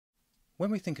When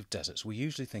we think of deserts, we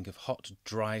usually think of hot,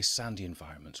 dry, sandy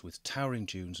environments with towering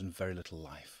dunes and very little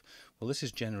life. Well, this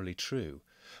is generally true,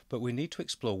 but we need to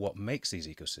explore what makes these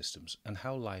ecosystems and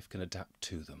how life can adapt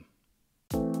to them.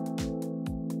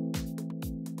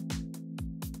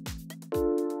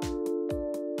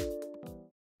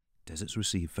 Deserts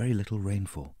receive very little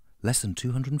rainfall, less than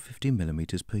 250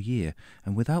 millimeters per year,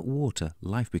 and without water,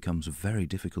 life becomes very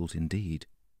difficult indeed.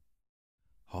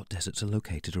 Hot deserts are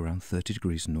located around 30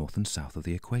 degrees north and south of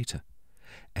the equator.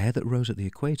 Air that rose at the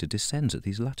equator descends at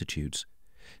these latitudes.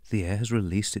 The air has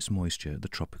released its moisture at the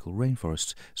tropical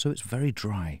rainforests, so it's very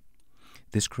dry.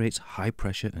 This creates high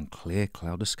pressure and clear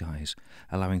cloudless skies,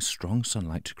 allowing strong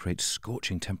sunlight to create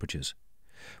scorching temperatures.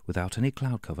 Without any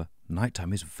cloud cover,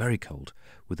 nighttime is very cold,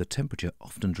 with the temperature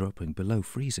often dropping below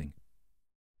freezing.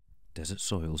 Desert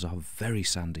soils are very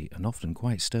sandy and often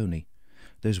quite stony.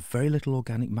 There's very little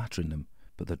organic matter in them,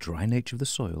 but the dry nature of the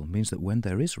soil means that when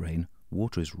there is rain,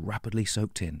 water is rapidly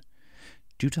soaked in.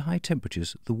 Due to high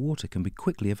temperatures, the water can be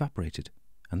quickly evaporated,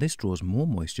 and this draws more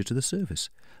moisture to the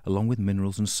surface, along with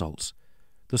minerals and salts.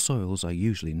 The soils are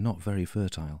usually not very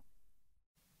fertile.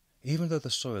 Even though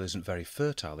the soil isn't very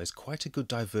fertile, there's quite a good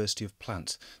diversity of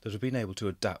plants that have been able to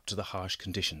adapt to the harsh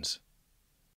conditions.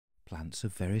 Plants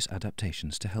have various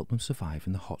adaptations to help them survive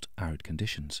in the hot, arid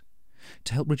conditions.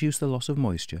 To help reduce the loss of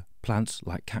moisture, plants,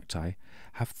 like cacti,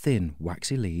 have thin,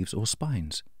 waxy leaves or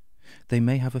spines. They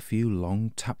may have a few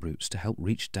long taproots to help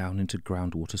reach down into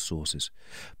groundwater sources,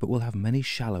 but will have many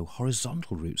shallow,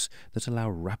 horizontal roots that allow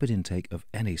rapid intake of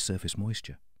any surface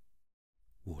moisture.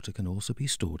 Water can also be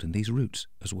stored in these roots,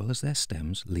 as well as their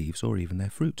stems, leaves, or even their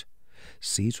fruit.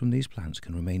 Seeds from these plants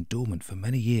can remain dormant for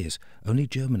many years, only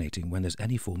germinating when there's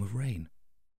any form of rain.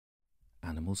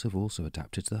 Animals have also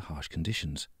adapted to the harsh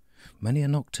conditions. Many are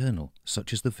nocturnal,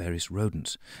 such as the various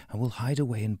rodents, and will hide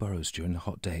away in burrows during the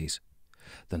hot days.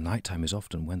 The nighttime is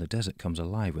often when the desert comes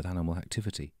alive with animal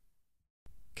activity.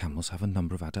 Camels have a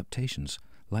number of adaptations,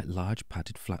 like large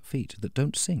padded flat feet that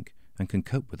don't sink and can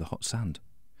cope with the hot sand.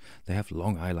 They have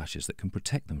long eyelashes that can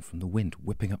protect them from the wind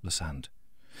whipping up the sand.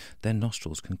 Their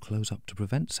nostrils can close up to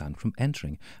prevent sand from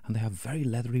entering, and they have very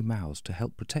leathery mouths to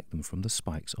help protect them from the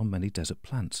spikes on many desert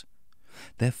plants.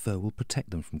 Their fur will protect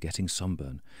them from getting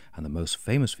sunburn, and the most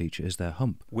famous feature is their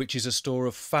hump, which is a store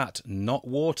of fat, not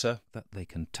water, that they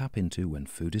can tap into when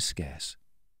food is scarce.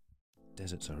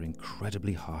 Deserts are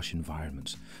incredibly harsh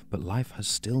environments, but life has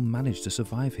still managed to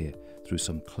survive here through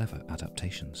some clever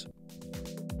adaptations.